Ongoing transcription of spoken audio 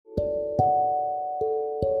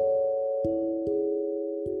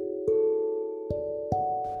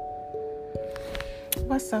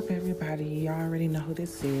What's up, everybody? Y'all already know who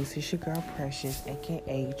this is. It's your girl Precious,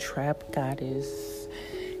 aka Trap Goddess.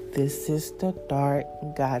 This is the Dark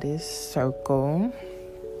Goddess Circle.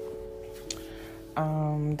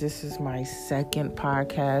 This is my second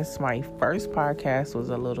podcast. My first podcast was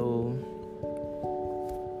a little,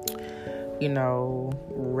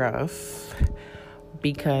 rough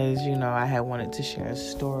because, I had wanted to share a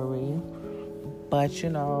story, but,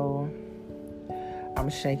 I'm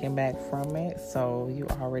shaking back from it, so you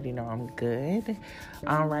already know I'm good.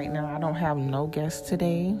 Right now, I don't have no guests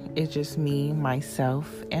today. It's just me, myself,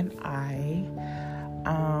 and I.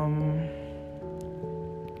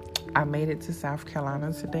 I made it to South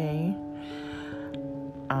Carolina today.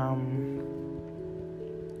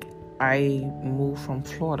 I moved from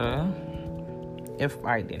Florida. If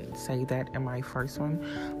I didn't say that in my first one,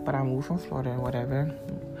 but I moved from Florida and whatever.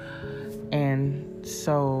 And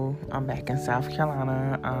so I'm back in South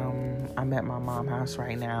Carolina. I'm at my mom's house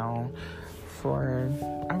right now for,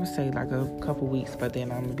 I would say, like a couple weeks, but then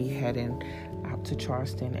I'm going to be heading out to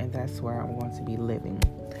Charleston, and that's where I'm going to be living.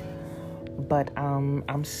 But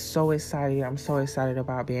I'm so excited. I'm so excited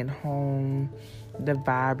about being home. The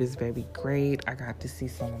vibe is very great. I got to see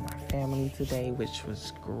some of my family today, which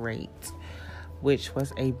was great. Which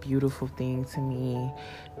was a beautiful thing to me.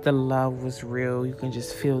 The love was real. You can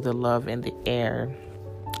just feel the love in the air.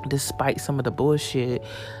 Despite some of the bullshit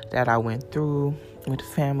that I went through with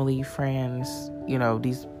family, friends,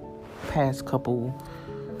 these past couple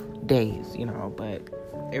days, but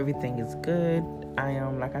everything is good.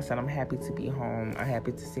 Like I said, I'm happy to be home. I'm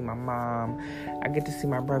happy to see my mom. I get to see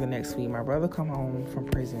my brother next week. My brother come home from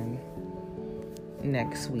prison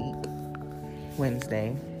next week,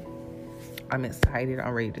 Wednesday. I'm excited.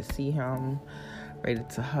 I'm ready to see him, ready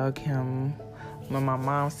to hug him. When my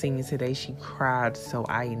mom seen me today, she cried, so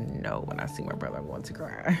I know when I see my brother, I'm going to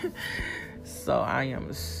cry. So I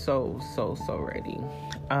am so ready.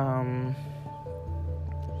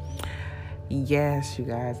 Yes, you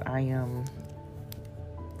guys, I am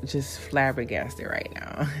just flabbergasted right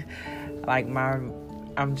now.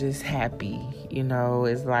 I'm just happy,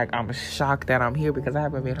 It's like I'm shocked that I'm here because I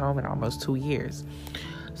haven't been home in almost 2 years.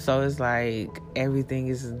 So it's like everything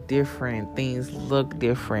is different. Things look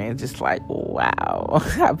different. Just like, wow.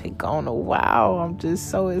 I've been gone a while. I'm just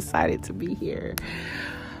so excited to be here.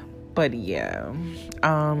 But yeah.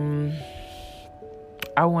 I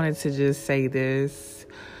wanted to just say this.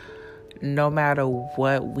 No matter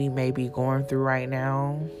what we may be going through right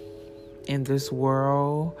now in this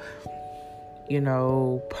world,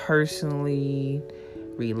 personally,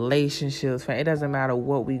 relationships, it doesn't matter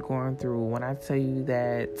what we're going through. When I tell you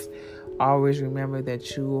that, always remember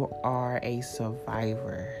that you are a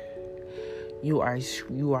survivor. You are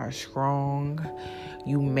strong.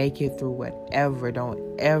 You make it through whatever.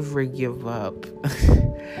 Don't ever give up.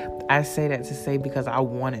 I say that to say because I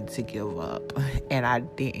wanted to give up and I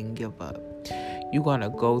didn't give up. You're going to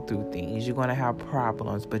go through things. You're going to have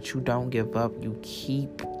problems, but you don't give up. You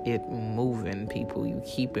keep it moving, people. You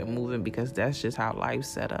keep it moving because that's just how life's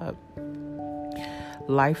set up.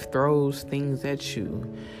 Life throws things at you.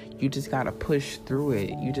 You just got to push through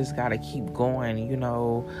it. You just got to keep going.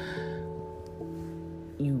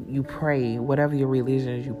 You pray. Whatever your religion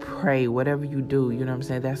is, you pray. Whatever you do, you know what I'm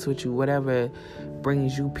saying? That's what whatever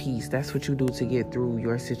brings you peace, that's what you do to get through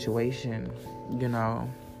your situation,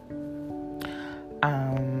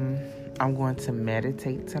 I'm going to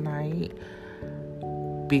meditate tonight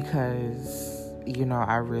because,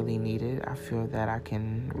 I really need it. I feel that I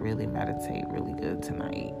can really meditate really good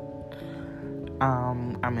tonight.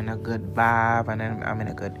 I'm in a good vibe and I'm in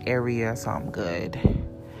a good area, so I'm good.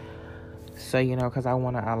 So, because I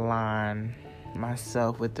want to align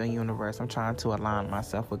myself with the universe. I'm trying to align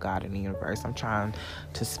myself with God and the universe. I'm trying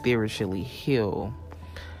to spiritually heal.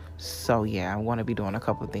 So yeah, I'm going to be doing a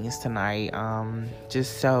couple of things tonight.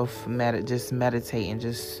 Just meditating,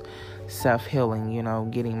 just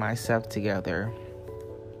self-healing, getting myself together.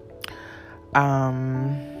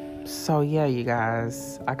 So yeah, you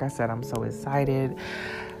guys, like I said, I'm so excited.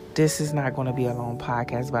 This is not going to be a long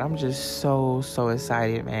podcast, but I'm just so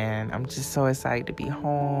excited, man. I'm just so excited to be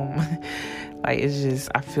home. I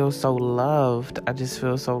feel so loved. I just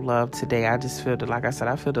feel so loved today. I just feel like I said,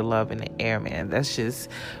 I feel the love in the air, man. That's just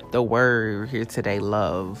the word here today,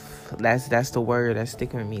 love. That's the word that's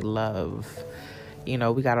sticking with me, love. We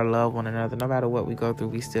got to love one another. No matter what we go through,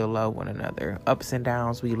 we still love one another. Ups and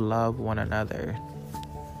downs, we love one another.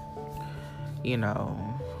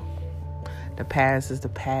 The past is the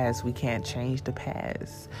past. We can't change the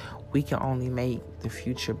past. We can only make the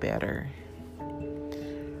future better.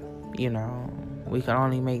 We can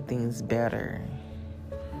only make things better.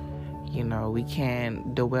 You know, we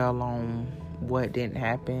can't dwell on what didn't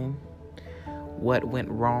happen, what went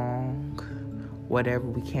wrong, whatever.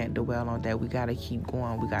 We can't dwell on that. We got to keep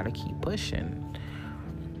going. We got to keep pushing.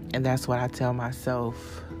 And that's what I tell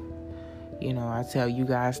myself. You know, I tell you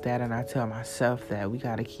guys that, and I tell myself that we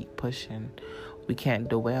got to keep pushing. We can't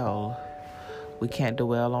dwell. We can't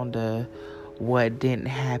dwell on the what didn't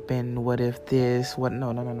happen, what if this, what,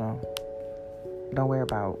 no. Don't worry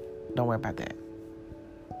about that.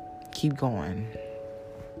 Keep going.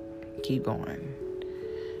 Keep going.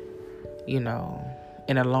 You know,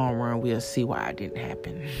 in the long run, we'll see why it didn't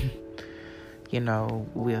happen. You know,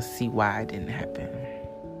 we'll see why it didn't happen.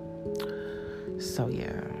 So,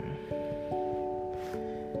 yeah.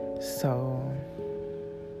 So,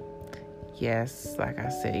 yes, like I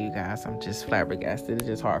said, you guys, I'm just flabbergasted. It's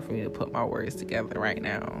just hard for me to put my words together right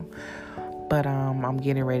now. But I'm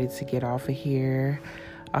getting ready to get off of here.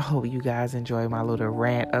 I hope you guys enjoy my little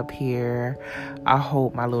rant up here. I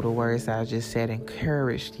hope my little words that I just said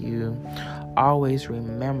encouraged you. Always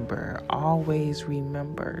remember,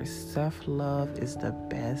 self-love is the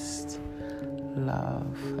best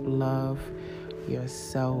love. Love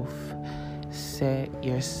yourself. Set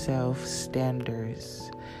yourself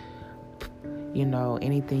standards. You know,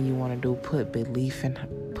 anything you want to do, put belief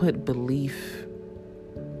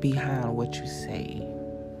behind what you say.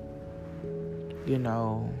 You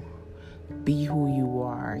know, be who you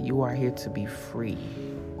are. You are here to be free.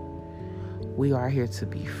 We are here to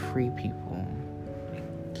be free people.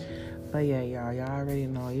 But yeah, y'all already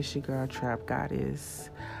know it's your girl Trap Goddess.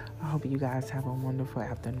 I hope you guys have a wonderful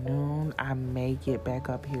afternoon. I may get back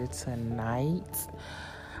up here tonight.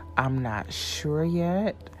 I'm not sure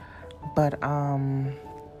yet. But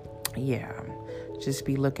yeah. Just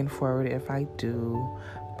be looking forward if I do.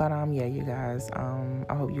 But yeah, you guys,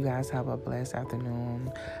 I hope you guys have a blessed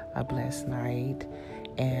afternoon, a blessed night.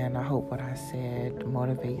 And I hope what I said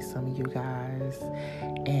motivates some of you guys.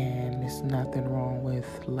 And there's nothing wrong with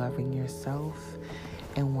loving yourself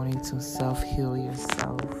and wanting to self-heal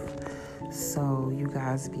yourself. So you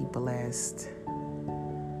guys be blessed.